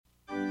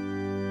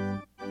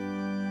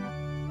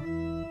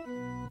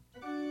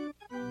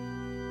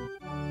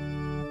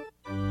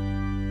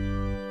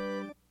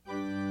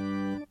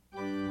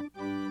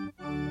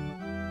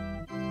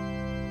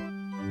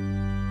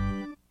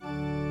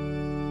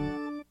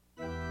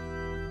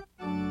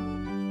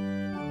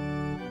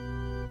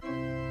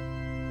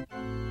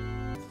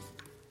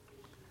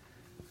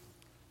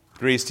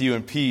Grace to you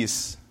and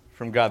peace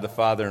from God the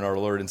Father and our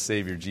Lord and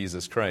Savior,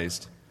 Jesus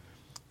Christ.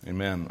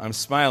 Amen. I'm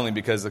smiling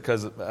because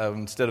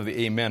instead of the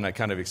amen, I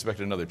kind of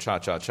expected another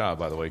cha-cha-cha,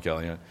 by the way,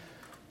 Kelly.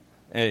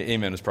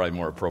 Amen is probably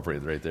more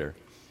appropriate right there.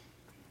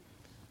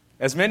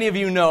 As many of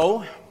you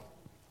know,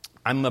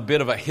 I'm a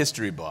bit of a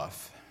history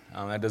buff.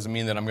 That doesn't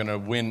mean that I'm going to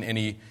win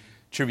any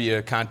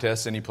trivia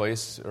contests any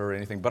place or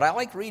anything, but I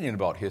like reading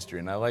about history,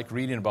 and I like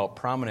reading about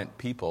prominent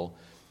people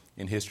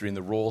in history and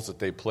the roles that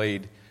they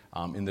played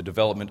in the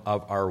development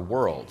of our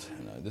world.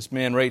 This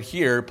man right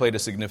here played a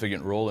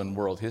significant role in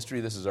world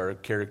history. This is our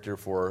character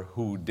for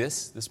Who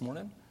Dis this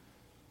morning.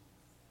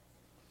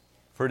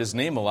 I've heard his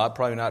name a lot,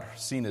 probably not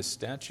seen his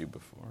statue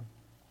before.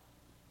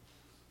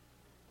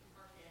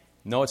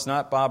 No, it's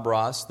not Bob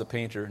Ross, the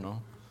painter,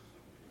 no.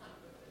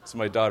 So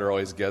my daughter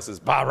always guesses,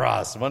 Bob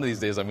Ross. One of these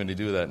days I'm going to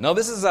do that. No,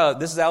 this is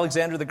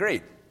Alexander the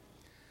Great.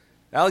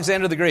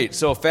 Alexander the Great.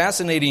 So a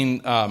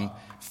fascinating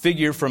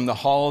figure from the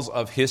halls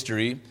of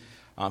history.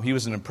 He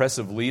was an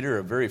impressive leader,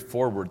 a very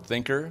forward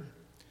thinker.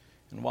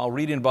 And while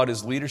reading about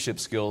his leadership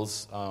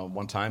skills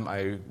one time,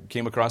 I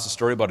came across a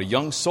story about a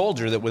young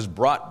soldier that was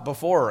brought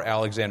before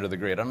Alexander the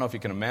Great. I don't know if you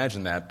can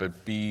imagine that,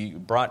 but be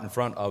brought in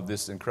front of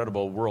this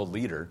incredible world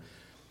leader.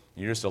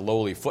 You're just a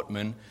lowly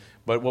footman.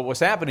 But what was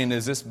happening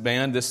is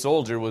this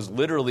soldier, was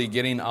literally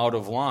getting out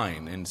of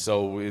line. And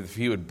so if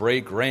he would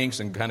break ranks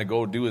and kind of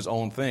go do his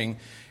own thing,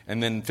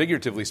 and then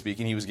figuratively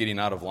speaking, he was getting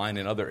out of line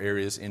in other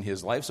areas in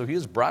his life. So he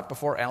was brought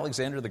before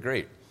Alexander the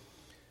Great.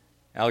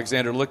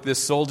 Alexander looked this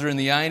soldier in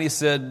the eye and he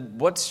said,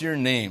 "What's your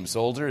name,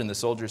 soldier?" And the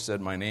soldier said,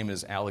 "My name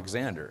is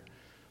Alexander."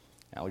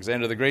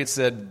 Alexander the Great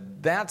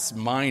said, "That's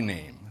my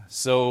name.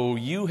 So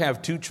you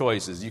have two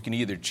choices. You can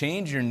either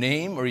change your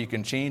name or you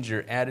can change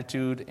your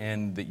attitude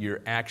and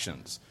your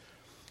actions."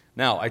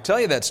 Now, I tell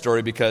you that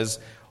story because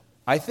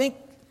I think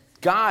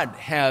God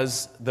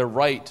has the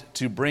right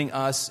to bring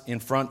us in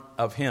front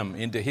of Him,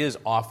 into His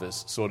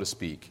office, so to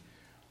speak,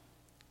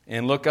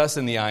 and look us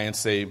in the eye and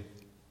say,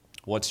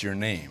 "What's your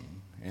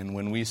name?" And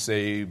when we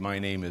say, "My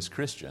name is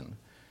Christian,"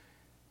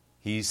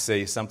 he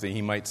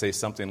might say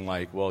something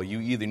like, "Well,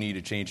 you either need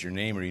to change your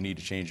name or you need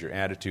to change your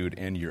attitude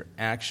and your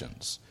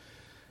actions."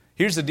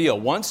 Here's the deal.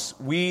 Once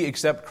we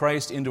accept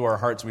Christ into our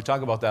hearts, we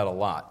talk about that a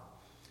lot.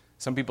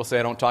 Some people say,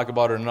 I don't talk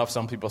about it enough.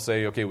 Some people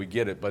say, okay, we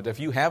get it. But if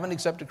you haven't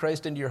accepted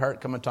Christ into your heart,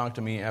 come and talk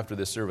to me after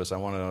this service. I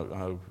want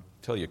to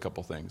tell you a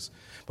couple things.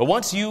 But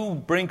once you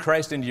bring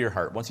Christ into your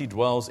heart, once He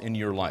dwells in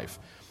your life,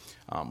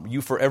 you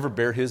forever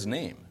bear His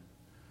name.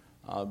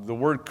 The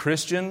word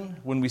Christian,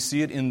 when we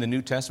see it in the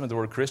New Testament, the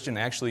word Christian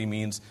actually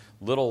means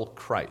little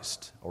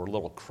Christ or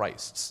little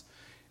Christs.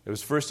 It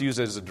was first used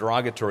as a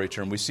derogatory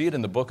term. We see it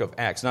in the book of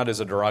Acts, not as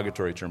a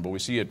derogatory term, but we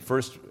see it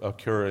first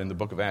occur in the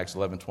book of Acts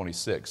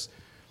 11:26.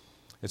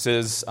 It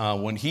says,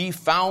 when he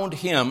found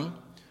him,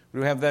 do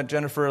we have that,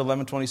 Jennifer,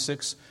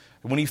 11:26?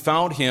 When he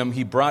found him,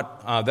 he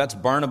brought, that's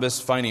Barnabas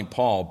finding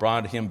Paul,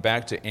 brought him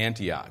back to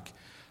Antioch.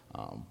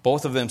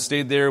 Both of them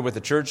stayed there with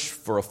the church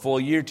for a full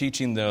year,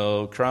 teaching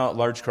the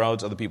large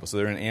crowds of the people. So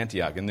they're in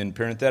Antioch. And then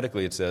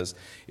parenthetically it says,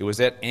 it was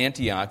at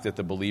Antioch that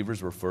the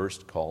believers were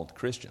first called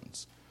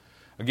Christians.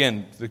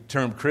 Again, the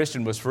term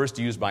Christian was first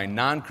used by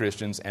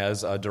non-Christians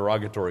as a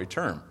derogatory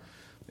term.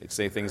 They'd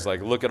say things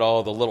like, "Look at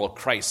all the little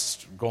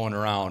Christs going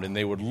around." And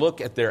they would look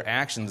at their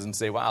actions and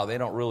say, wow, they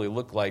don't really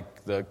look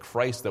like the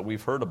Christ that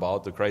we've heard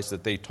about, the Christ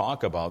that they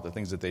talk about, the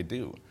things that they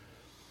do.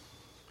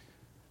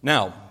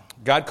 Now,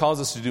 God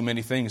calls us to do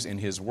many things in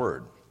His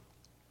Word.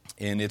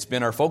 And it's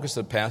been our focus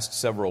the past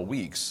several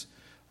weeks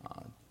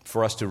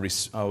for us to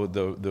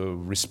the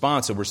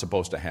response that we're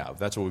supposed to have.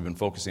 That's what we've been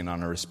focusing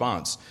on, our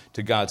response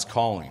to God's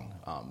calling,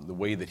 the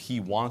way that He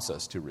wants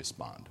us to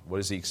respond. What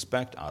does He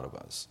expect out of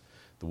us?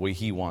 The way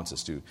He wants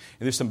us to. And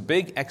there's some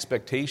big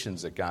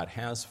expectations that God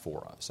has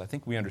for us. I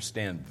think we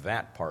understand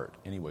that part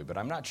anyway, but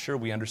I'm not sure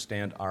we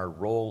understand our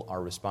role,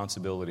 our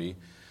responsibility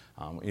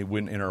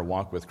in our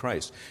walk with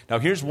Christ. Now,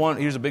 here's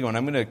a big one.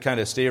 I'm going to kind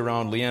of stay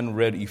around. Leanne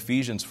read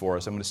Ephesians for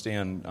us. I'm going to stay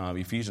on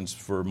Ephesians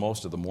for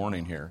most of the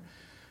morning here.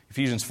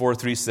 Ephesians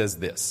 4:3 says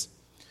this.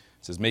 It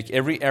says, "Make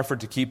every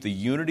effort to keep the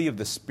unity of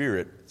the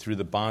Spirit through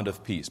the bond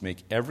of peace."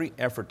 Make every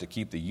effort to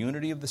keep the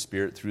unity of the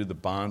Spirit through the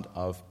bond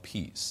of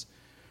peace.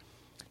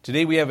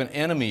 Today we have an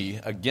enemy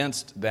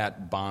against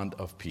that bond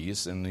of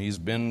peace, and he's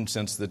been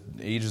since the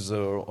ages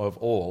of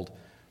old.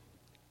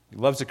 He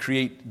loves to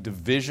create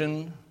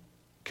division,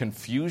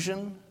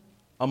 confusion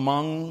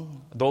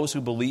among those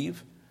who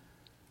believe.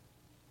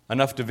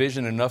 Enough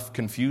division, enough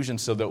confusion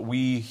so that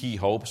he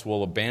hopes,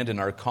 will abandon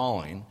our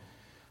calling,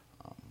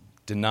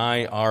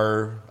 deny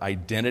our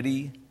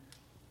identity,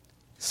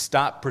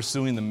 stop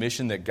pursuing the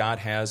mission that God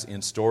has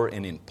in store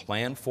and in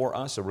plan for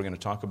us, that we're going to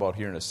talk about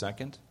here in a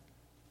second.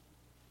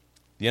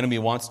 The enemy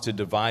wants to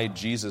divide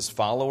Jesus'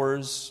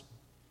 followers,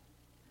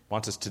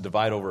 wants us to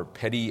divide over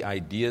petty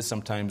ideas,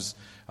 sometimes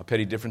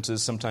petty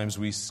differences. Sometimes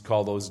we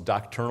call those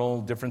doctrinal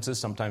differences.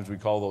 Sometimes we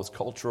call those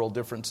cultural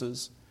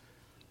differences.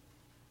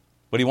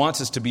 But he wants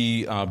us to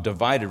be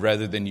divided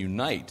rather than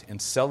unite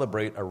and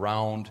celebrate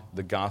around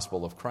the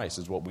gospel of Christ,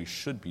 is what we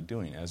should be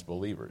doing as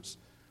believers.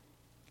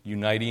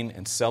 uniting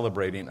and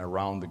celebrating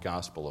around the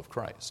gospel of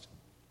Christ.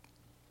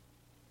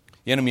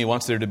 The enemy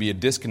wants there to be a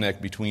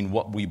disconnect between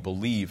what we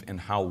believe and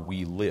how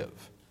we live.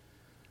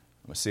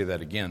 I'm going to say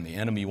that again. The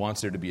enemy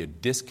wants there to be a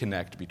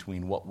disconnect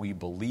between what we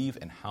believe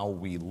and how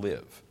we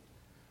live.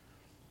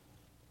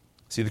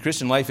 See, the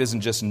Christian life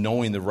isn't just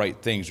knowing the right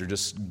things or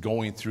just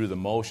going through the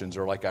motions,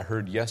 or like I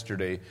heard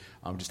yesterday,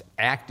 just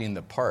acting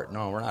the part.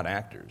 No, we're not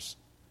actors.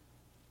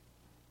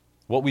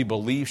 What we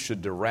believe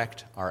should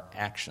direct our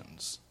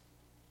actions.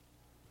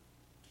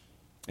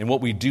 And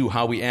what we do,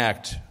 how we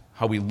act,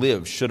 how we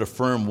live, should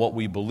affirm what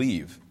we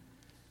believe.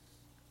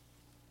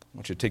 I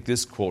want you to take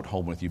this quote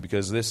home with you,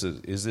 because this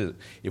is it.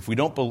 If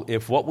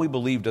what we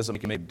believe doesn't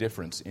make a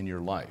difference in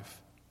your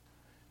life,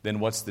 then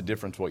what's the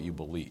difference what you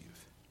believe?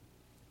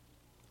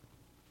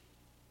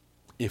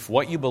 If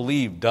what you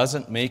believe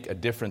doesn't make a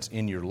difference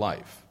in your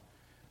life,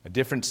 a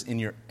difference in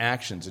your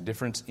actions, a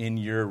difference in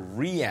your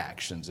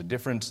reactions, a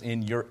difference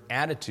in your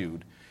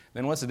attitude,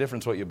 then what's the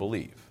difference what you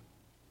believe?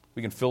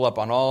 We can fill up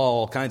on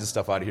all kinds of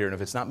stuff out of here, and if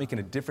it's not making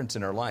a difference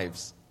in our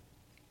lives,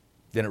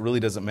 then it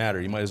really doesn't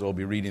matter. You might as well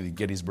be reading the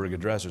Gettysburg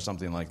Address or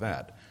something like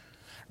that.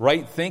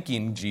 Right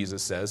thinking,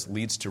 Jesus says,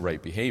 leads to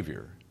right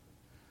behavior.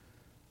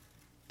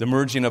 The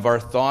merging of our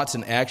thoughts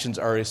and actions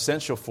are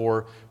essential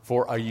for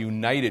a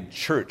united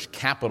church,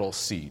 capital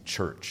C,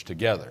 church,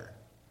 together.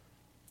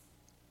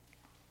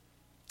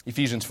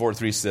 Ephesians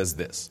 4:3 says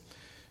this.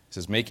 It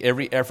says, make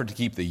every effort to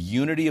keep the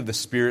unity of the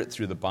Spirit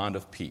through the bond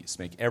of peace.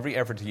 Make every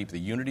effort to keep the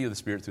unity of the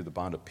Spirit through the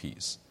bond of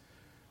peace.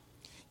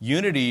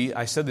 Unity,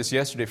 I said this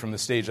yesterday from the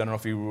stage, I don't know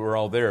if you were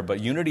all there, but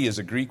unity is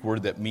a Greek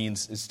word that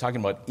means, it's talking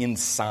about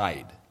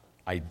inside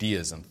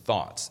ideas and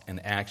thoughts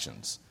and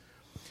actions,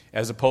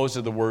 as opposed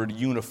to the word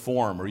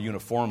uniform or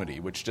uniformity,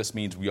 which just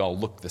means we all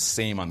look the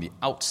same on the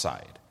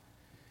outside.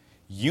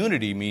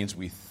 Unity means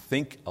we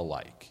think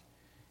alike.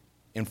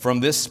 And from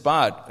this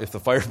spot, if the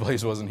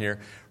fireplace wasn't here,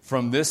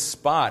 from this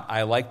spot,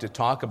 I like to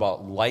talk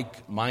about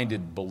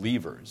like-minded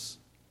believers.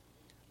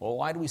 Well,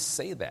 why do we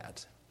say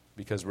that?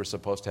 Because we're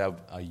supposed to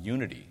have a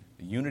unity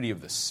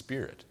of the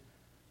Spirit.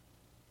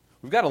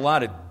 We've got a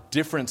lot of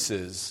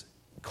differences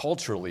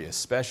culturally,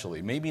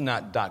 especially, maybe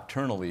not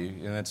doctrinally,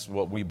 and that's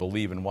what we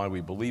believe and why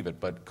we believe it,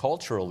 but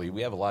culturally,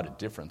 we have a lot of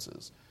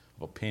differences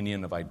of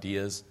opinion, of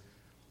ideas,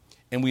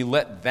 and we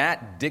let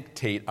that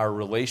dictate our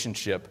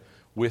relationship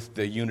with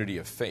the unity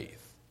of faith.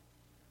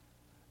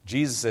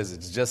 Jesus says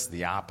it's just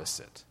the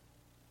opposite.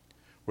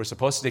 We're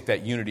supposed to take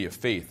that unity of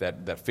faith,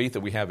 that faith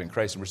that we have in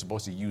Christ, and we're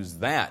supposed to use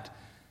that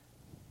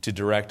to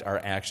direct our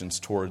actions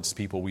towards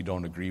people we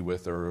don't agree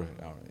with, or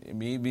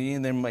maybe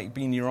they might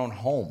be in your own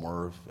home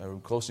or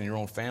close in your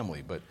own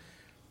family. But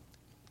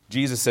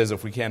Jesus says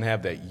if we can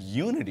have that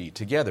unity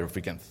together, if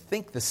we can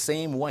think the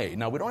same way.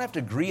 Now, we don't have to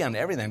agree on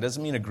everything. It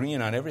doesn't mean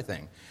agreeing on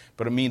everything,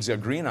 but it means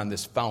agreeing on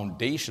this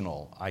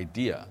foundational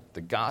idea,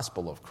 the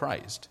gospel of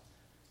Christ.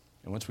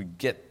 And once we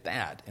get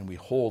that and we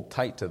hold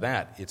tight to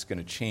that, it's going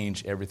to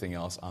change everything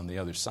else on the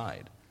other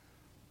side.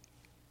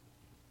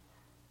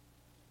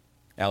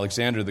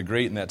 Alexander the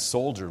Great and that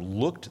soldier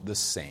looked the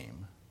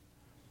same,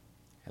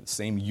 had the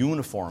same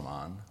uniform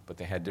on, but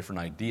they had different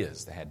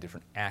ideas, they had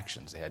different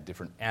actions, they had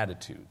different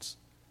attitudes.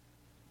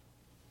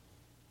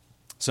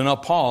 So now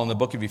Paul in the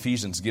book of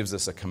Ephesians gives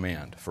us a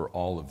command for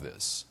all of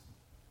this.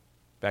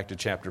 Back to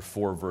chapter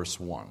 4, verse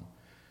 1.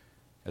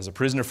 As a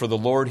prisoner for the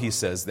Lord, he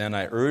says, then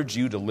I urge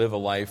you to live a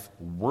life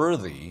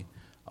worthy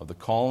of the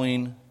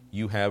calling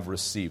you have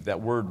received.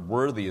 That word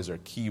worthy is our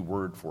key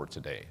word for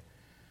today.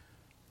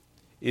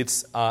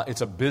 It's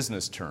a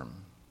business term,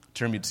 a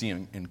term you'd see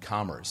in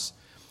commerce.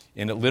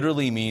 And it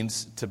literally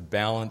means to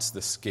balance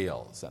the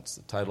scales. That's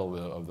the title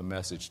of the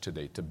message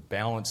today, to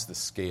balance the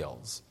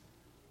scales.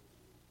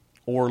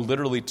 Or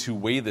literally to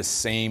weigh the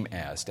same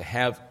as, to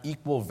have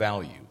equal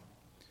value.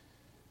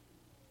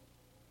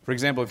 For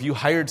example, if you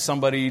hired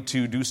somebody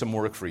to do some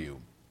work for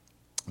you,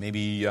 maybe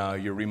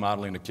you're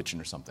remodeling a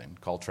kitchen or something.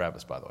 Call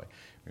Travis, by the way.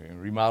 You're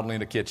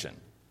remodeling a kitchen.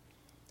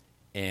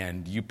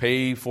 And you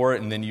pay for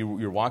it, and then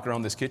you're walking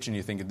around this kitchen,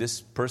 you think, if this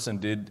person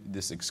did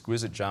this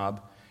exquisite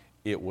job,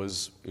 it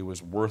was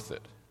worth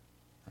it,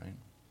 right?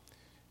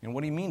 And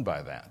what do you mean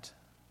by that?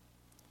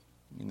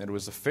 I mean that it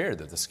was fair,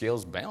 that the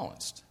scales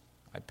balanced.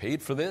 I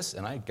paid for this,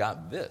 and I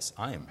got this.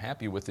 I am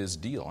happy with this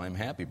deal. I am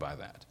happy by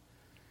that.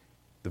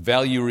 The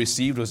value you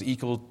received was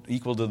equal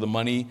to the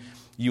money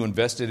you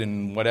invested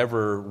in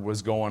whatever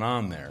was going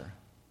on there.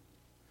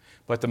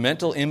 But the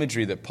mental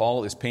imagery that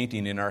Paul is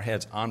painting in our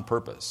heads on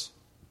purpose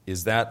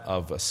is that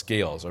of a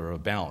scales, or a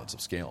balance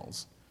of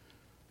scales.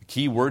 The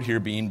key word here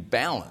being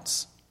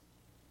balance.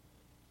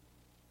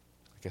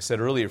 Like I said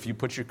earlier, if you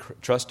put your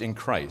trust in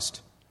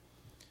Christ,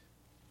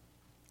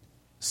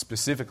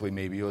 specifically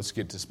maybe, let's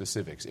get to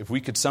specifics. If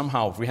we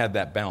had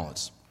that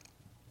balance,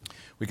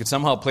 we could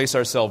somehow place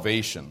our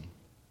salvation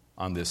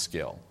on this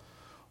scale.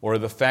 Or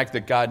the fact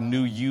that God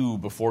knew you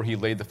before he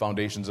laid the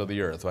foundations of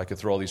the earth. I could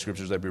throw all these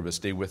scriptures up here, but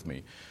stay with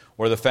me.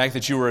 Or the fact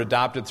that you were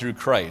adopted through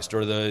Christ,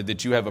 or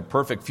that you have a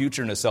perfect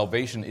future and a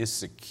salvation is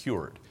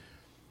secured.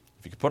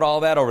 If you could put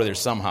all that over there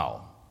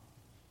somehow,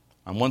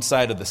 on one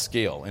side of the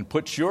scale and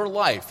put your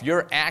life,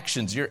 your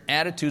actions, your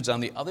attitudes on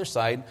the other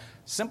side,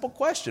 simple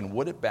question,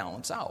 would it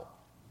balance out?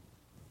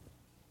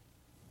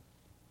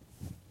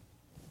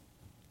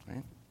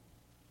 Right?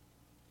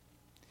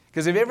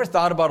 Because have you ever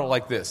thought about it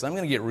like this? I'm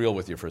going to get real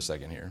with you for a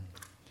second here.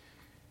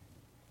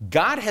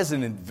 God has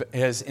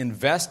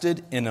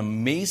invested an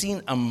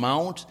amazing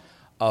amount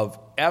of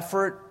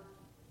effort,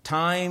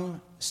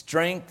 time,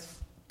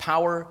 strength,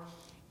 power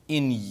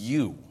in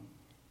you.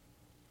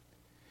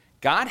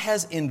 God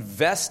has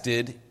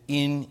invested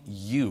in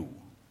you.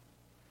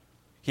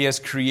 He has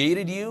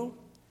created you.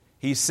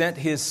 He sent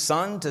His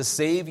Son to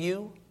save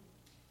you.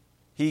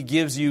 He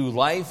gives you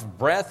life,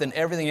 breath, and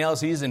everything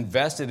else. He's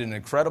invested in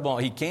incredible.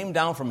 He came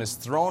down from His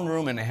throne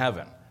room in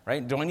heaven.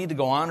 Right? Do I need to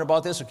go on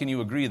about this, or can you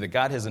agree that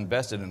God has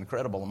invested an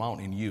incredible amount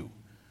in you?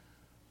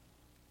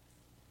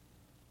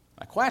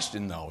 My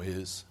question, though,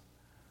 is,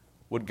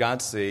 would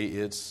God say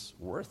it's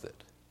worth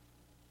it?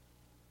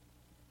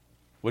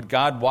 Would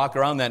God walk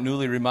around that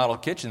newly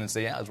remodeled kitchen and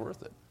say, yeah, it's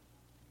worth it?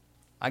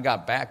 I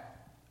got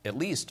back at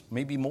least,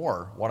 maybe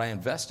more, what I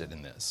invested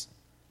in this.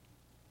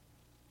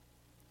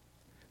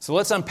 So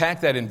let's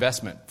unpack that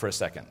investment for a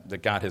second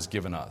that God has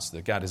given us,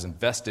 that God has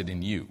invested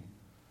in you.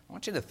 I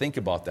want you to think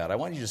about that. I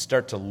want you to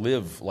start to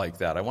live like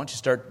that. I want you to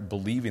start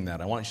believing that.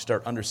 I want you to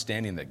start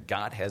understanding that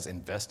God has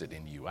invested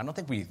in you. I don't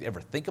think we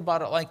ever think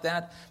about it like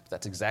that, but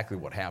that's exactly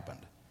what happened.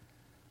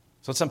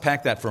 So let's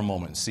unpack that for a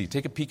moment and see.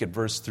 Take a peek at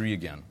verse 3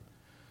 again.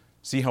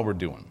 See how we're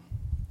doing.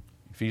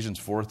 Ephesians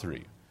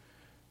 4:3.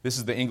 This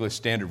is the English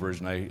Standard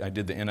Version. I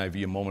did the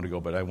NIV a moment ago,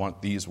 but I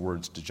want these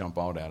words to jump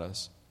out at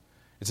us.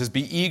 It says,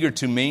 be eager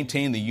to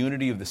maintain the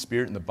unity of the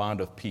Spirit and the bond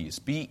of peace.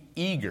 Be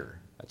eager.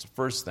 That's the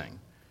first thing.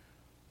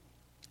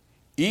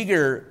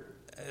 Eager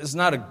is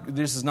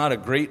this is not a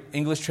great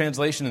English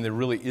translation, and there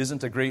really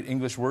isn't a great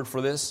English word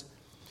for this.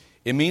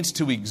 It means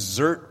to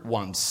exert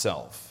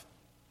oneself.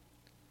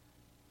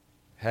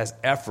 It has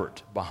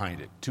effort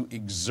behind it. To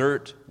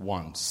exert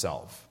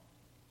oneself.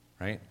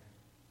 Right?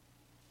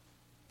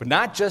 But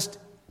not just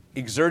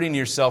exerting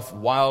yourself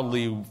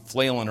wildly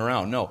flailing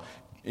around. No.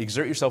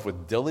 Exert yourself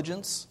with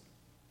diligence,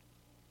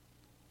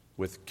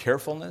 with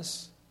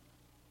carefulness,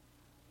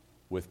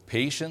 with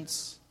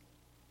patience,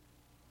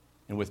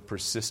 and with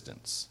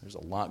persistence. There's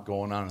a lot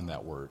going on in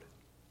that word.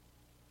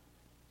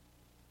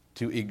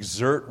 To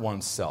exert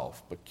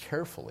oneself, but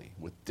carefully,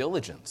 with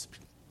diligence.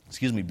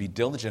 Be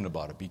diligent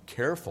about it. Be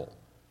careful.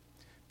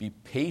 Be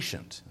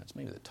patient. That's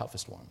maybe the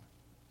toughest one.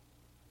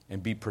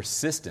 And be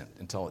persistent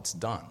until it's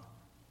done.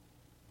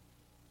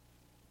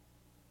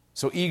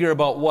 So eager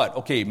about what?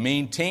 Okay,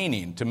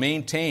 maintaining, to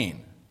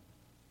maintain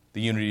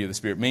the unity of the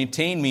Spirit.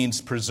 Maintain means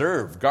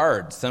preserve,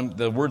 guard,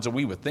 the words that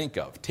we would think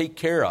of. Take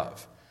care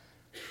of.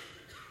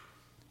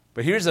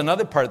 But here's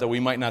another part that we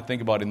might not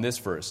think about in this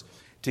verse.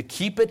 To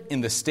keep it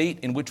in the state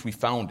in which we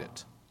found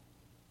it.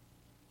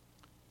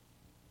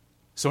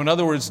 So in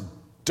other words,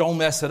 don't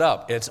mess it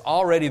up. It's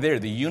already there.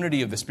 The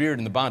unity of the Spirit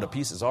and the bond of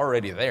peace is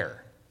already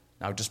there.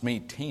 Now just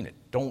maintain it.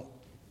 Don't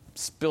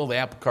spill the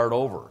apple cart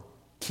over.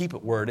 Keep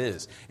it where it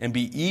is. And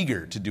be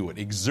eager to do it.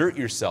 Exert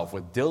yourself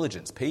with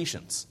diligence,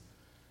 patience,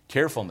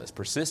 carefulness,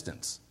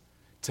 persistence.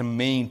 To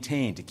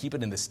maintain, to keep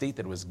it in the state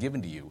that was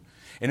given to you.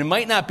 And it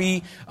might not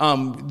be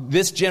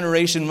this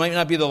generation, might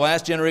not be the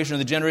last generation or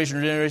the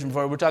generation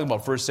before. We're talking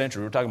about first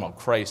century. We're talking about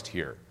Christ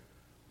here.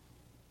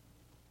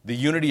 The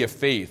unity of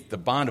faith, the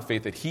bond of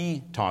faith that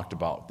He talked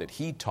about, that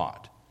He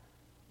taught,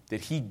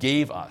 that He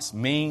gave us.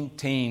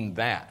 Maintain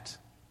that.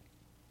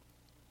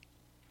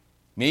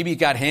 Maybe it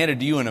got handed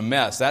to you in a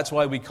mess. That's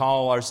why we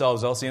call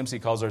ourselves,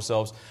 LCMC calls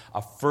ourselves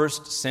a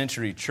first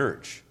century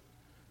church.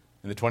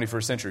 In the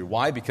 21st century.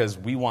 Why? Because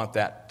we want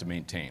that to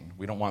maintain.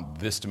 We don't want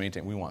this to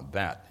maintain. We want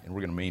that. And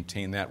we're going to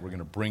maintain that. We're going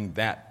to bring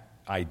that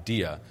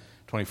idea,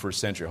 21st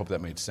century. I hope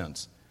that made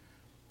sense.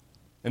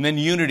 And then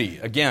unity.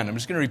 Again, I'm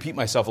just going to repeat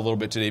myself a little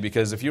bit today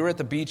because if you were at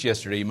the beach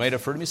yesterday, you might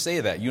have heard me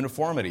say that.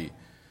 Uniformity.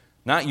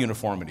 Not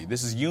uniformity.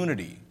 This is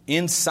unity.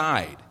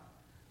 Inside.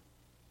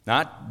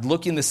 Not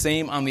looking the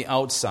same on the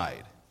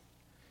outside.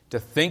 To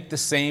think the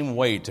same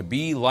way. To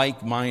be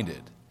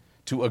like-minded.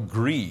 To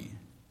agree.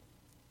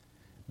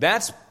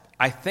 That's,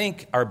 I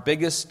think, our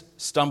biggest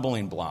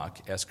stumbling block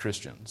as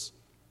Christians.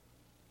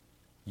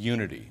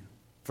 Unity.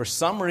 For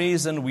some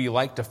reason, we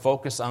like to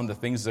focus on the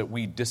things that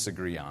we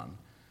disagree on.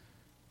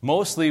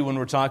 Mostly when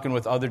we're talking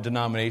with other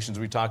denominations,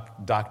 we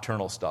talk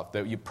doctrinal stuff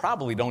that you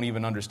probably don't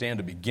even understand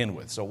to begin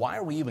with. So why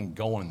are we even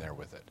going there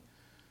with it?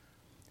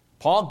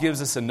 Paul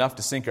gives us enough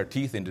to sink our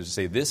teeth into to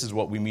say this is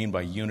what we mean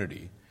by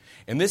unity.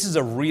 And this is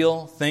a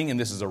real thing and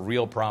this is a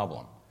real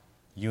problem.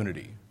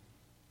 Unity.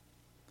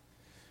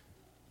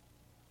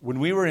 When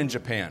we were in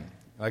Japan,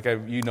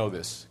 you know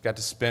this, got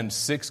to spend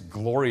 6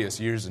 glorious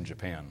years in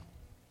Japan.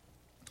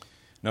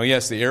 Now,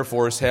 yes, the Air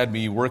Force had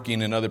me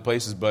working in other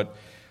places, but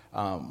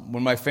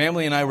when my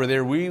family and I were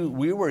there, we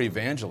were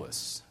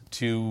evangelists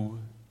to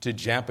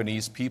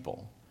Japanese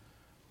people.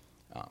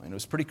 And it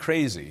was pretty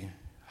crazy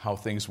how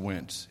things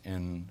went.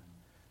 And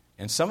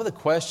some of the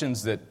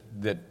questions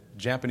that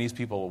Japanese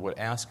people would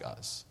ask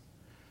us.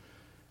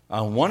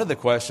 One of the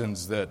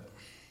questions that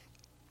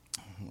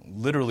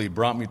literally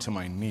brought me to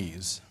my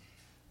knees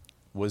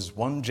was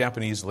one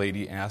Japanese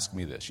lady asked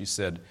me this. She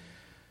said,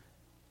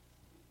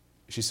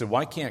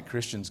 why can't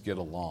Christians get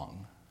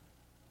along?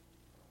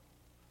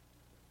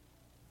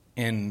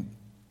 And,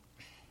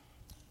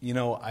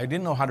 I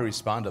didn't know how to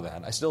respond to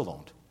that. I still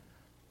don't.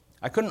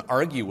 I couldn't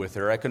argue with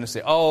her. I couldn't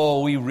say,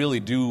 oh, we really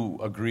do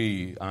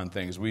agree on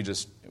things.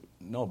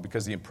 No,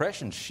 because the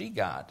impression she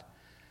got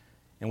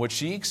and what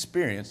she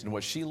experienced and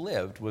what she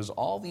lived was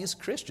all these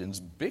Christians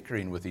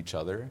bickering with each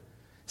other,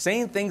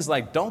 saying things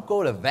like, don't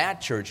go to that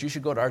church, you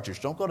should go to our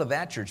church. Don't go to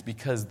that church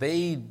because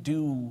they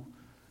do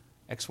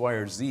X, Y,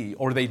 or Z,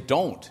 or they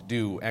don't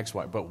do X,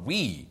 Y, but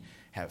we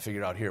have it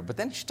figured out here. But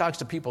then she talks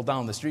to people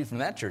down the street from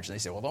that church, and they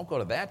say, well, don't go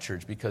to that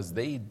church because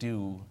they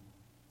do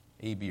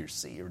A, B, or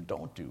C, or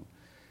don't do.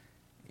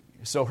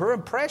 So her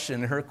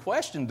impression, her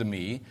question to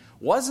me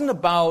wasn't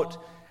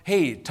about,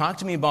 hey, talk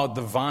to me about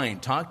the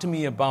vine. Talk to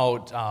me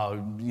about,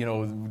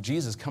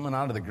 Jesus coming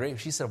out of the grave.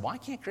 She said, why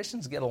can't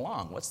Christians get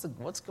along?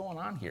 What's going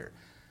on here?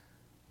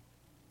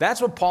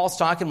 That's what Paul's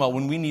talking about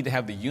when we need to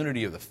have the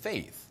unity of the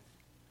faith,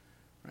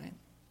 right?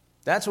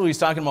 That's what he's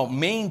talking about.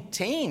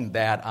 Maintain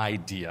that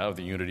idea of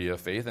the unity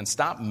of faith and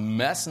stop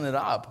messing it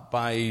up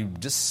by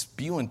just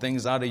spewing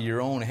things out of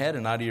your own head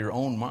and out of your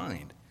own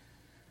mind.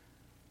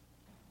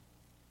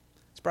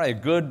 It's probably a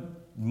good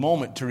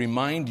moment to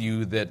remind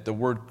you that the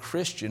word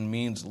Christian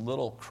means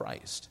little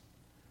Christ.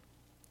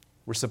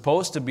 We're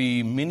supposed to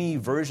be many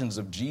versions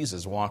of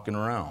Jesus walking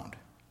around.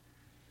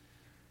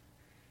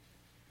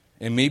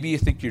 And maybe you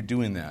think you're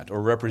doing that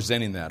or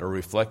representing that or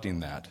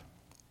reflecting that.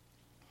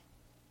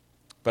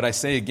 But I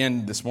say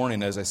again this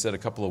morning, as I said a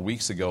couple of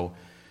weeks ago,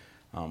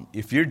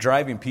 if you're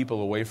driving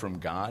people away from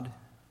God,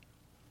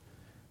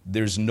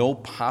 there's no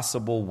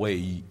possible way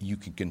you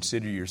can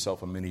consider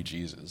yourself a mini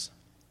Jesus.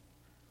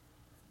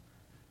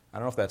 I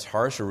don't know if that's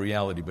harsh or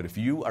reality, but if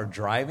you are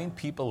driving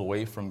people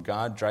away from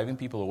God, driving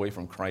people away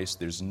from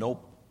Christ, there's no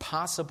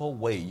possible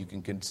way you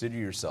can consider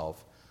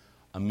yourself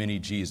a mini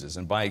Jesus.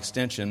 And by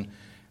extension,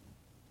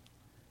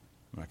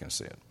 I'm not going to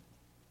say it.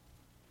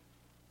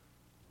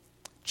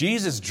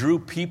 Jesus drew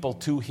people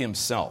to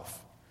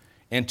himself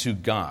and to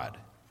God.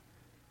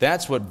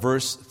 That's what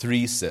verse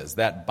 3 says,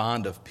 that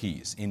bond of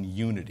peace in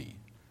unity.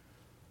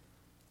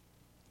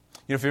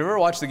 If you've ever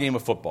watched the game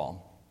of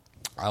football,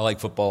 I like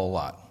football a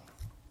lot.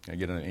 Can I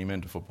get an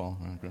amen to football?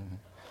 I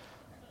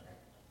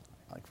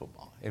like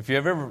football. If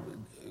you've ever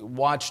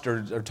watched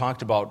or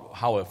talked about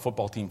how a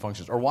football team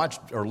functions, or watched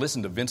or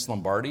listened to Vince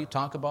Lombardi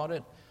talk about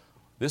it,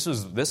 this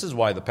is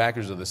why the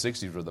Packers of the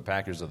 60s were the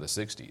Packers of the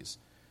 60s.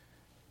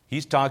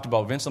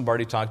 Vince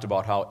Lombardi talked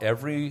about how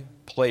every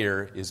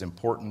player is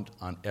important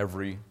on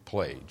every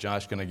play.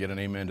 Josh, can I get an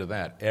amen to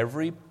that?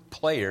 Every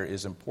player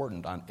is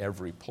important on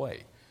every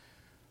play.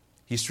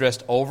 He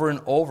stressed over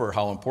and over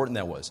how important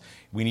that was.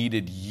 We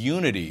needed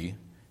unity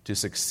to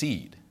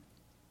succeed.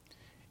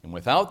 And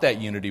without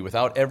that unity,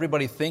 without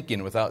everybody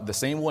thinking without the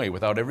same way,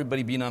 without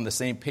everybody being on the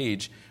same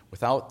page,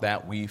 without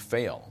that we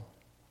fail.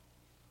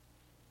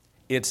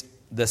 It's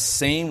the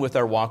same with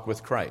our walk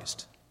with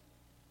Christ.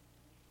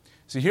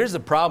 See, here's the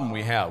problem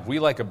we have. We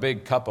like a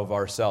big cup of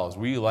ourselves.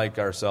 We like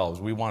ourselves.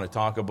 We want to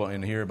talk about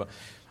and hear about.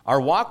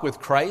 Our walk with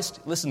Christ,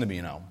 listen to me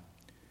now.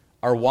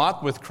 Our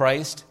walk with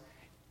Christ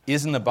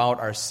isn't about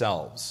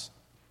ourselves.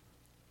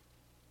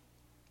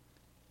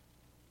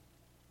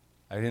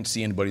 I didn't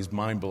see anybody's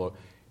mind below.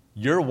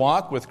 Your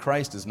walk with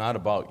Christ is not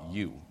about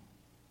you.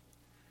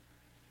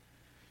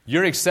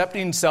 You're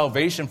accepting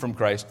salvation from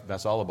Christ,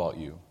 that's all about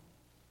you.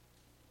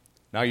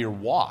 Now, your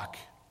walk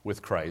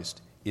with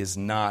Christ is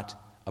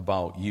not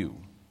about you.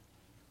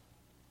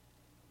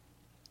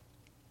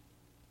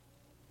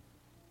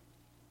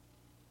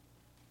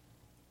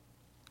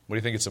 What do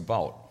you think it's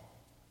about?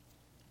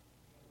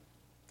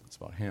 It's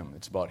about him.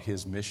 It's about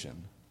his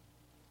mission.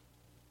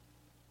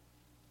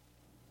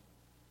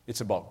 It's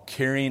about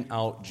carrying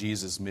out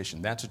Jesus'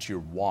 mission. That's what your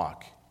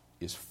walk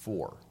is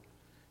for.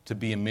 To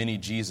be a mini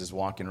Jesus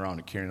walking around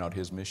and carrying out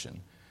his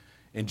mission.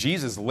 And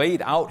Jesus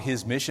laid out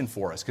his mission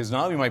for us. Because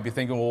now we might be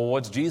thinking, well,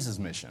 what's Jesus'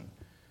 mission?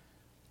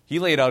 He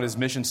laid out his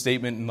mission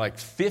statement in like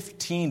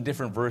 15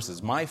 different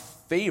verses. My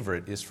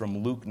favorite is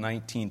from Luke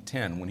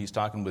 19:10 when he's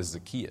talking with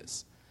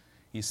Zacchaeus.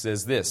 He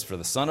says this, "For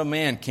the Son of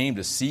Man came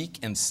to seek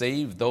and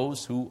save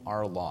those who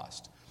are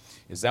lost."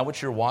 Is that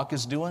what your walk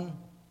is doing?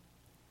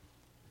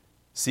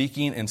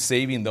 Seeking and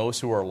saving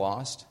those who are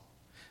lost?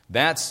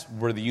 That's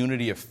where the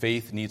unity of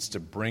faith needs to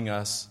bring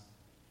us.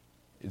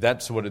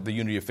 That's what the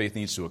unity of faith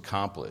needs to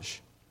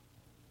accomplish.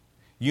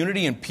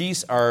 Unity and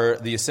peace are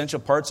the essential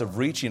parts of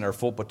reaching our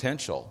full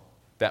potential.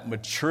 That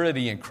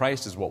maturity in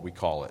Christ is what we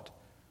call it.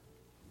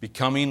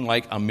 Becoming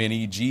like a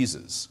mini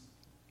Jesus.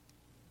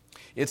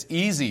 It's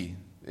easy.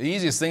 The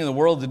easiest thing in the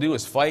world to do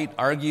is fight,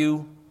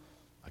 argue,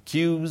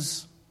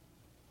 accuse,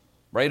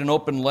 write an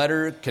open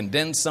letter,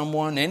 condemn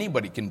someone.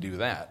 Anybody can do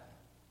that.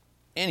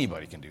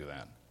 Anybody can do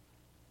that.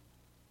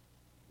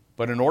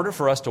 But in order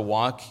for us to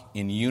walk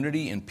in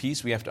unity and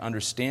peace, we have to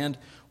understand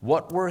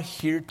what we're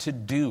here to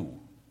do.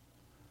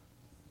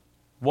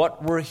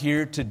 what we're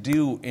here to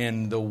do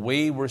and the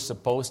way we're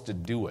supposed to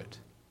do it.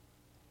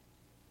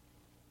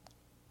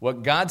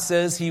 What God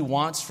says He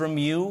wants from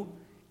you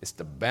is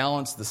to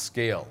balance the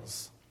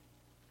scales.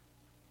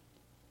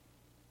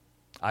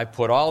 I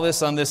put all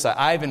this on this side.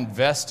 I've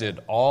invested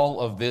all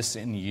of this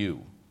in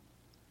you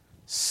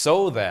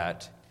so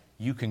that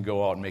you can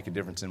go out and make a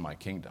difference in my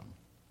kingdom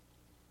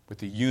with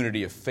the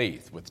unity of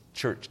faith, with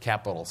church,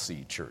 capital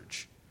C,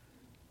 church.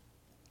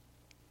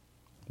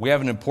 We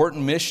have an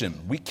important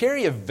mission. We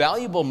carry a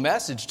valuable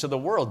message to the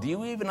world. Do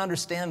you even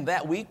understand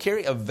that? We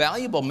carry a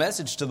valuable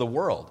message to the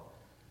world.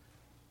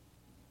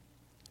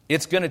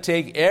 It's going to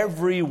take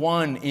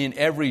everyone in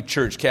every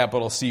church,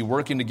 capital C,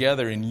 working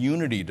together in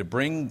unity to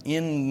bring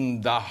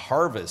in the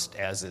harvest,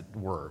 as it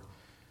were,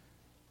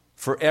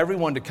 for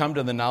everyone to come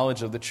to the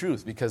knowledge of the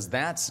truth, because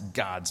that's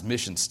God's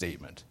mission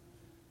statement.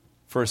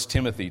 1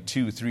 Timothy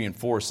 2, 3, and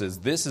 4 says,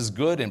 "This is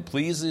good and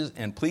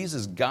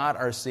pleases God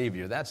our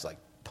Savior." That's like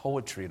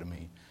poetry to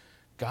me.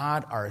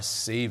 God our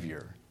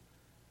Savior,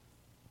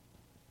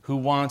 who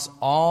wants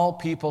all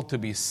people to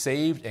be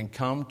saved and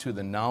come to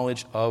the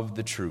knowledge of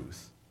the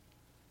truth.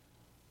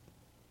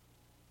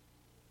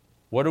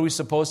 What are we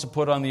supposed to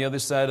put on the other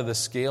side of the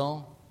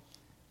scale?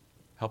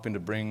 Helping to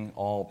bring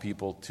all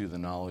people to the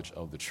knowledge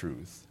of the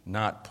truth,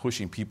 not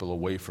pushing people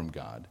away from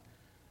God.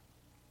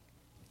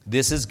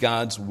 This is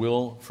God's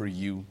will for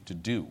you to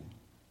do.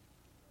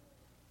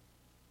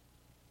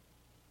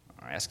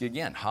 I ask you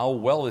again, how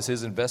well is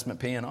His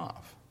investment paying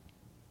off?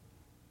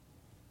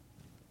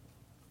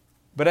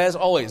 But as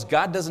always,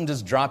 God doesn't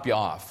just drop you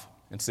off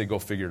and say, go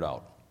figure it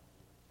out.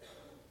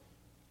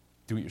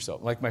 Do it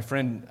yourself. Like my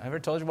friend, I ever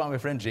told you about my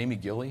friend Jamie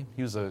Gilly?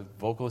 He was a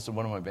vocalist in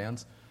one of my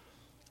bands.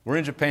 We're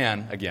in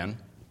Japan again,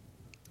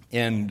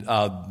 and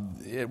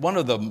at one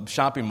of the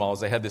shopping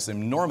malls, they had this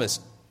enormous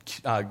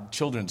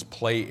children's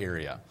play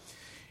area.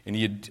 And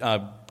you'd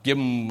give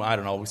them, I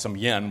don't know, some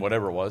yen,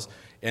 whatever it was,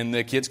 and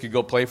the kids could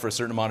go play for a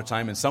certain amount of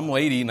time. And some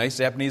lady, nice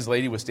Japanese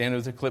lady, was standing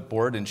with a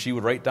clipboard, and she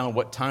would write down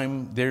what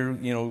time there,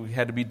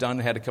 had to be done,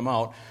 had to come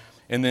out.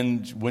 And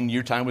then when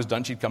your time was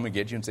done, she'd come and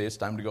get you and say, it's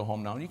time to go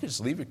home now. And you could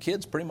just leave your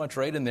kids pretty much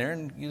right in there,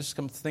 and you just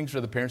come things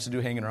for the parents to do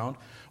hanging around.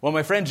 Well,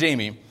 my friend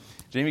Jamie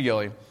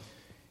Gilly,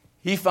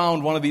 he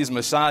found one of these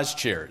massage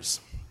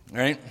chairs,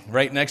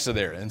 right next to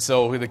there. And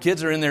so the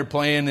kids are in there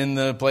playing in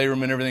the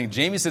playroom and everything.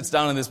 Jamie sits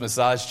down in this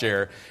massage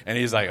chair, and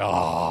he's like,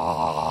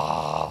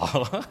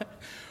 oh.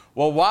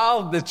 Well,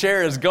 while the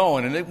chair is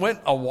going, and it went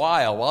a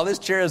while, while this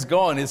chair is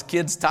going, his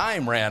kid's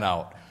time ran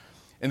out.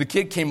 And the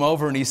kid came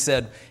over and he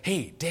said,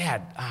 hey,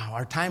 Dad,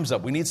 our time's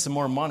up. We need some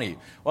more money.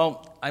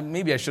 Well,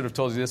 maybe I should have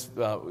told you this.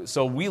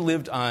 So we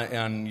lived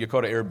on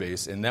Yokota Air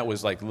Base, and that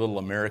was like little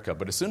America.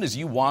 But as soon as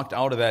you walked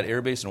out of that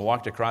air base and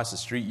walked across the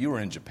street, you were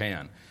in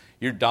Japan.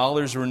 Your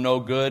dollars were no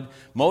good.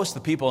 Most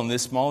of the people in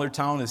this smaller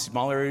town, in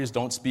smaller areas,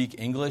 don't speak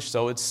English,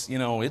 so it's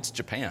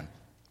Japan.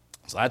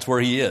 So that's where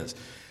he is.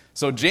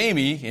 So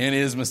Jamie, in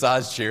his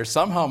massage chair,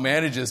 somehow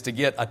manages to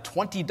get a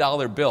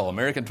 $20 bill,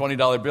 American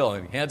 $20 bill,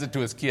 and he hands it to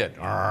his kid.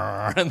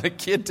 And the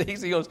kid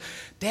takes it, he goes,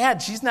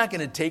 Dad, she's not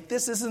going to take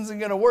this. This isn't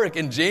going to work.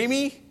 And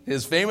Jamie,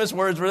 his famous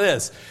words were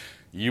this,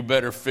 you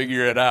better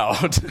figure it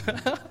out.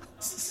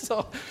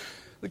 So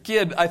the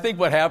kid, I think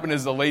what happened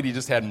is the lady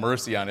just had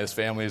mercy on his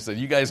family and said,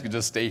 you guys can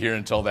just stay here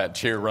until that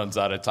chair runs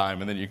out of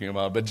time, and then you can come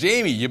out. But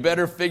Jamie, you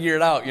better figure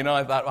it out.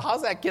 I thought, well,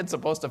 how's that kid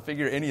supposed to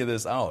figure any of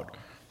this out?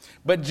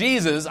 But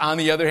Jesus, on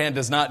the other hand,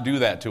 does not do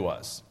that to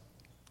us.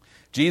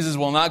 Jesus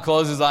will not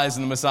close his eyes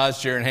in the massage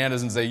chair and hand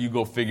us and say, you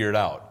go figure it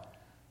out.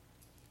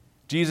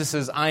 Jesus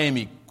says, I am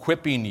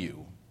equipping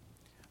you.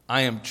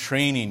 I am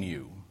training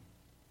you.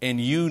 And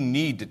you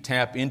need to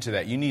tap into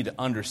that. You need to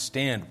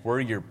understand where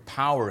your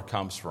power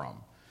comes from,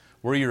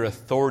 where your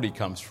authority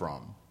comes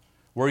from,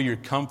 where your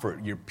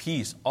comfort, your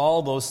peace,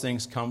 all those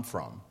things come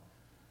from.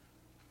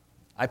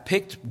 I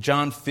picked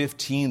John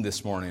 15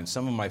 this morning,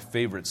 some of my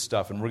favorite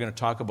stuff, and we're going to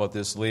talk about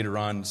this later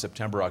on in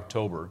September,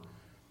 October.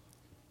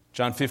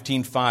 John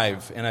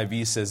 15:5,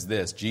 NIV says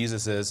this.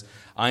 Jesus says,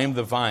 I am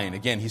the vine.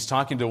 Again, he's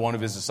talking to one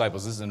of his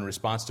disciples. This is in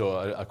response to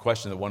a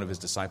question that one of his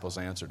disciples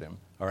asked him.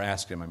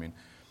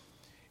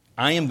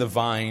 I am the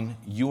vine,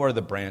 you are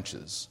the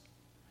branches.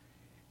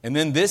 And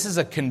then this is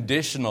a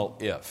conditional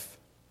if.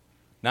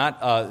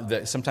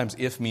 Not sometimes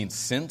if means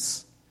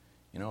since.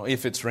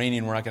 If it's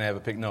raining, we're not going to have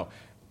a picnic. No.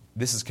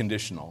 This is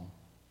conditional.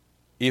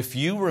 If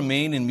you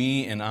remain in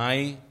me and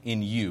I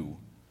in you,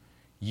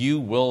 you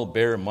will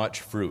bear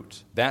much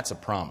fruit. That's a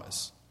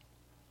promise.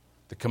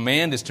 The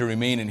command is to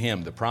remain in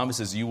him. The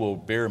promise is you will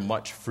bear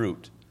much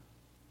fruit.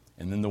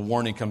 And then the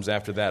warning comes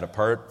after that.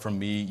 Apart from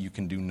me, you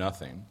can do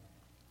nothing.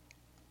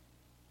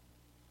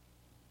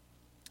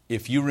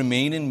 If you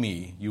remain in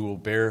me, you will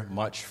bear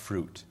much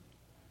fruit.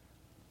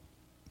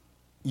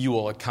 You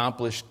will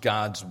accomplish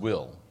God's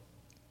will.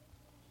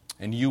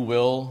 And you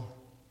will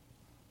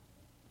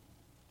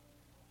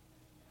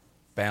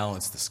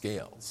balance the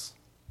scales.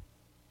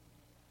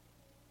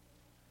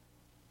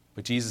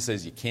 But Jesus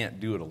says you can't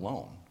do it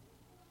alone.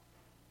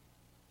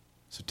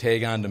 So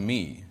tag on to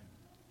me.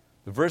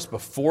 The verse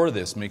before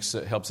this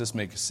helps this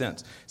make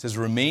sense. It says,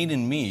 remain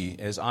in me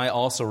as I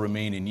also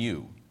remain in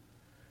you.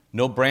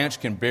 No branch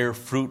can bear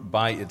fruit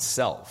by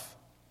itself.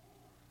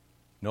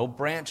 No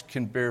branch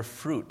can bear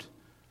fruit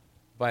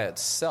by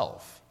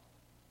itself.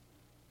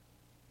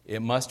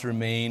 It must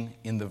remain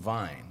in the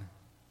vine.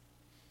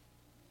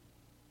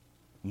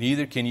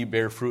 Neither can you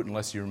bear fruit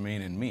unless you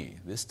remain in me.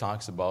 This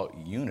talks about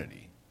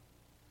unity.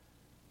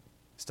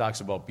 This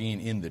talks about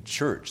being in the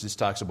church. This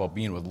talks about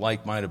being with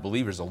like-minded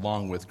believers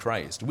along with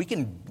Christ. We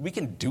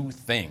can do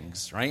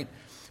things, right?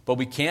 But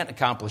we can't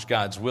accomplish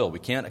God's will. We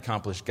can't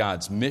accomplish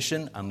God's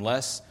mission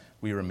unless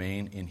we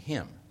remain in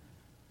Him.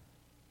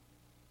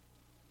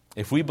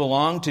 If we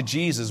belong to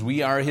Jesus,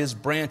 we are His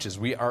branches.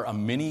 We are a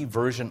mini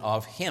version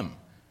of Him.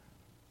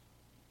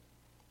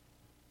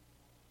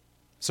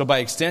 So by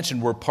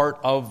extension, we're part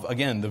of,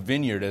 again, the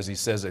vineyard as he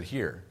says it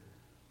here.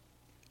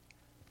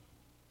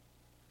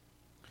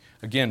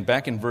 Again,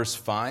 back in verse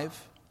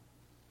 5,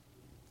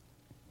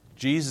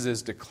 Jesus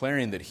is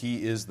declaring that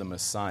He is the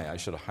Messiah. I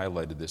should have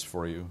highlighted this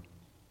for you.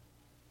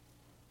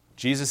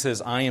 Jesus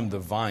says, I am the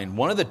vine.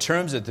 One of the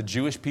terms that the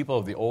Jewish people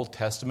of the Old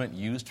Testament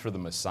used for the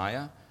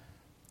Messiah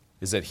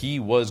is that He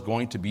was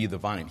going to be the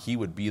vine. He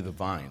would be the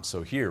vine.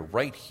 So here,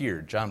 right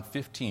here, John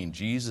 15,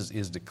 Jesus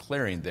is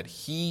declaring that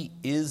He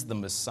is the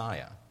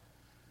Messiah.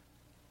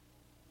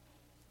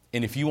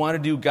 And if you want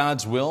to do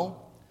God's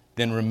will,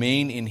 then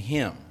remain in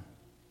Him.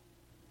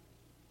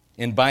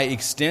 And by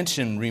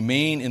extension,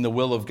 remain in the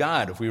will of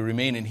God. If we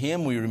remain in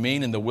Him, we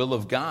remain in the will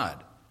of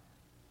God.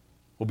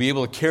 We'll be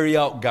able to carry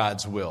out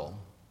God's will.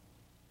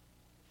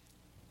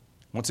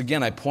 Once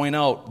again, I point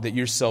out that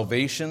your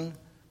salvation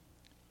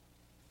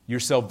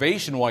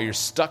while you're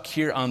stuck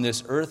here on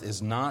this earth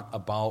is not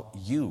about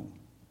you.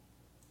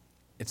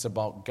 It's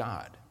about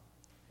God.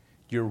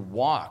 Your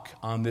walk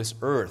on this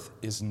earth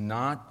is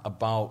not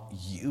about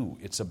you.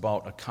 It's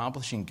about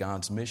accomplishing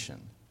God's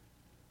mission.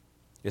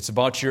 It's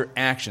about your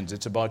actions.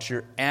 It's about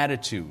your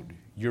attitude,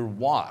 your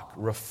walk,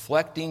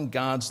 reflecting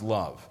God's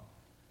love.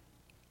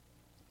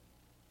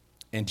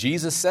 And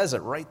Jesus says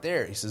it right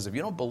there. He says, if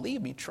you don't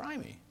believe me, try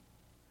me.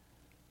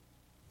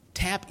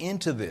 Tap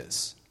into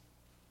this.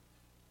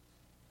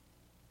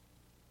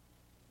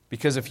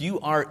 Because if you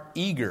are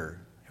eager,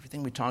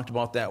 everything we talked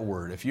about that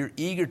word, if you're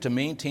eager to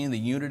maintain the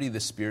unity of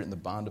the Spirit and the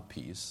bond of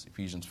peace,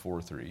 Ephesians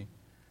 4:3,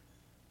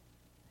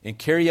 and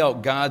carry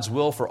out God's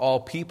will for all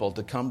people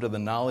to come to the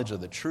knowledge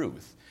of the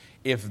truth.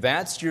 If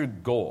that's your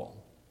goal,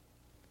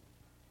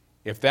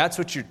 if that's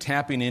what you're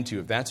tapping into,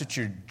 if that's what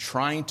you're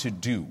trying to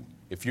do,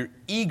 if you're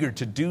eager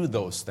to do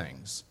those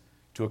things,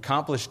 to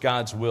accomplish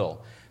God's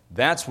will,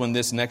 that's when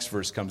this next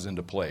verse comes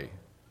into play.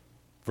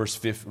 Verse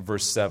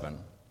 7.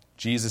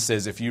 Jesus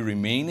says, if you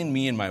remain in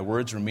me and my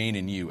words remain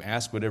in you,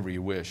 ask whatever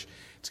you wish,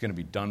 it's going to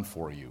be done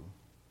for you.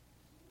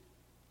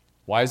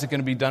 Why is it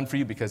going to be done for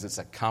you? Because it's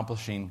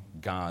accomplishing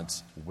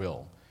God's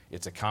will.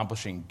 It's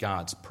accomplishing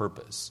God's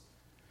purpose.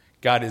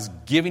 God has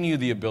given you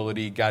the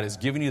ability, God has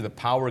given you the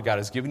power, God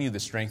has given you the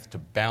strength to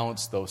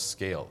balance those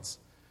scales.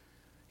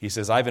 He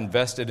says, I've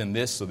invested in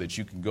this so that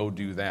you can go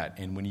do that.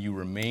 And when you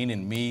remain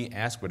in me,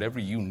 ask whatever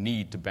you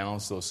need to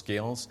balance those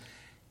scales,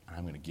 and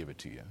I'm going to give it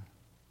to you.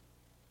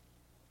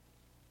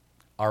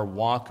 Our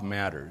walk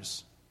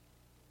matters.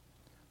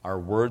 Our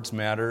words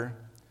matter.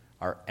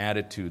 Our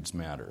attitudes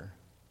matter.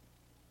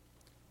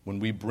 When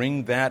we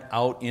bring that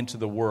out into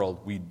the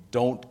world, we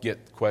don't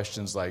get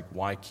questions like,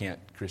 why can't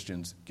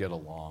Christians get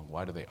along?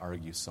 Why do they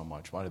argue so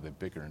much? Why do they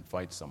bicker and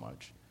fight so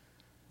much?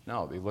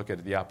 No, they look at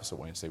it the opposite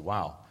way and say,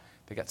 wow,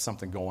 they got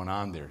something going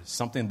on there.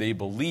 Something they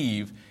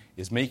believe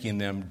is making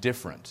them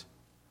different.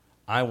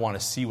 I want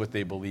to see what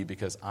they believe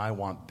because I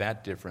want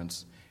that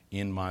difference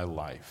in my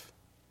life.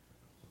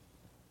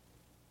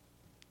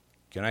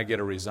 Can I get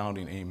a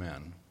resounding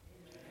amen?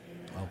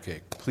 Okay,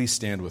 please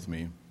stand with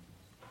me.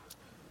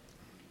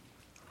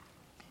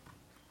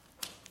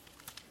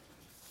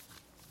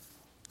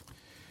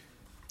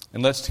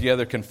 And let's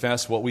together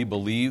confess what we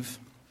believe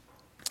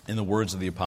in the words of the apostle.